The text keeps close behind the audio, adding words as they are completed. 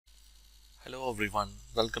Hello everyone,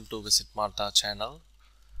 welcome to Visit Malta channel.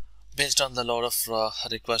 Based on the lot of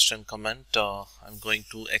request and comment, I'm going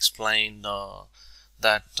to explain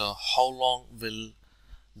that how long will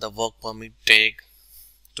the work permit take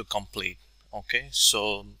to complete. Okay,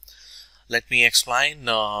 so let me explain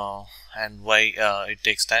and why it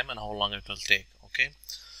takes time and how long it will take. Okay,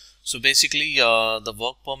 so basically the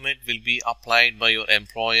work permit will be applied by your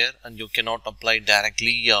employer and you cannot apply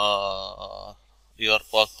directly your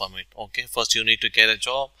work permit. Okay, first you need to get a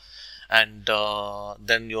job and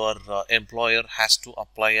then your employer has to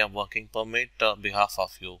apply a working permit behalf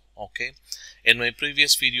of you. Okay, in my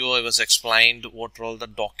previous video I was explained what all the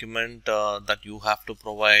document that you have to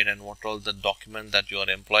provide and what all the document that your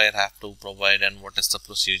employer have to provide and what is the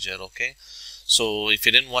procedure. Okay, so if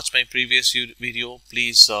you didn't watch my previous video,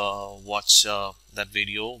 please watch that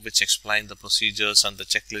video which explained the procedures and the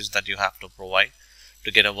checklist that you have to provide to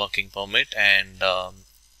get a working permit, and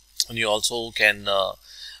you also can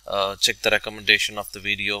check the recommendation of the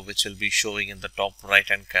video which will be showing in the top right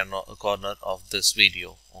hand corner of this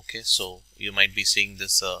video. Okay, so you might be seeing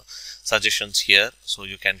this suggestions here, so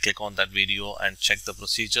you can click on that video and check the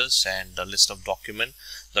procedures and the list of document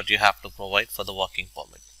that you have to provide for the working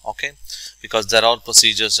permit. Okay, because there are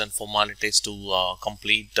procedures and formalities to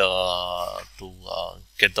complete to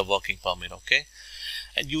get the working permit. Okay,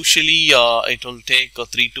 and usually it will take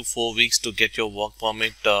 3 to 4 weeks to get your work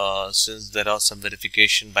permit, since there are some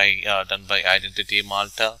verification done by Identity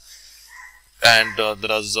Malta, and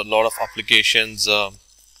there is a lot of applications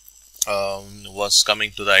was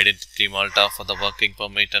coming to the Identity Malta for the working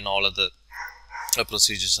permit and all other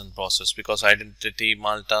procedures and process, because Identity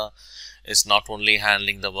Malta is not only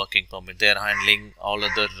handling the working permit, they are handling all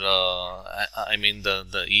other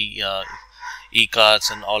the e-cards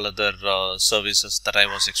and all other services that I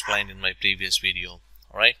was explained in my previous video.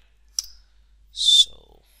 Alright,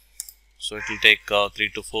 so it will take 3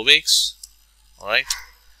 to 4 weeks. Alright,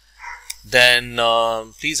 then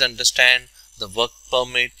please understand the work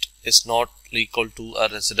permit is not equal to a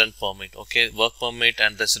resident permit. Okay, work permit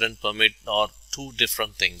and resident permit are two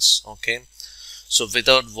different things. Okay, so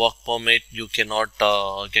without work permit you cannot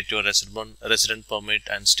get your resident permit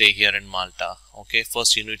and stay here in Malta. Okay,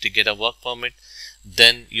 first you need to get a work permit,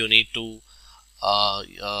 then you need to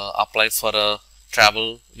apply for a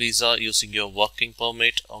travel visa using your working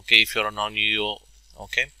permit. Okay, if you're a non-EU,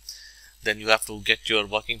 okay, then you have to get your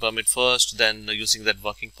working permit first, then using that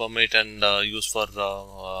working permit and use for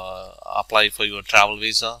apply for your travel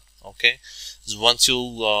visa. Okay, so once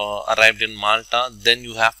you arrived in Malta, then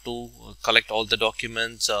you have to collect all the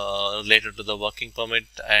documents related to the working permit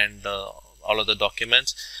and all of the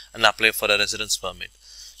documents and apply for a residence permit.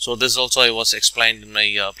 So this also I was explained in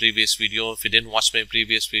my previous video. If you didn't watch my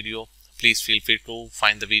previous video, please feel free to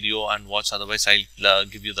find the video and watch, otherwise I'll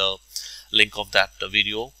give you the link of that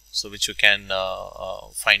video, so which you can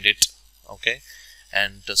find it. Okay,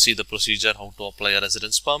 and see the procedure how to apply a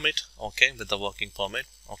residence permit, okay, with the working permit.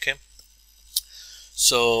 Okay,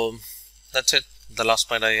 so that's it. The last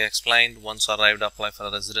point I explained, once arrived, apply for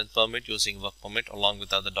a residence permit using work permit along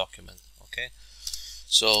with other documents. Okay,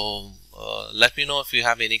 so let me know if you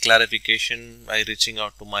have any clarification by reaching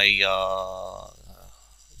out to my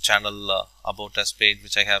channel about us page,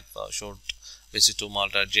 which I have showed,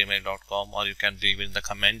 visit2malta@gmail.com, or you can leave in the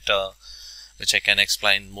comment which I can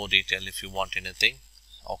explain more detail if you want anything.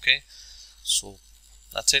 Okay, so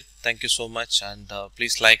that's it. Thank you so much, and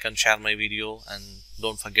please like and share my video, and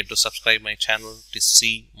don't forget to subscribe my channel to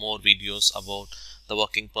see more videos about the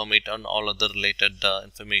working permit and all other related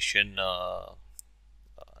information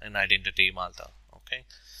in Identity Malta. Okay,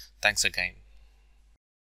 thanks again.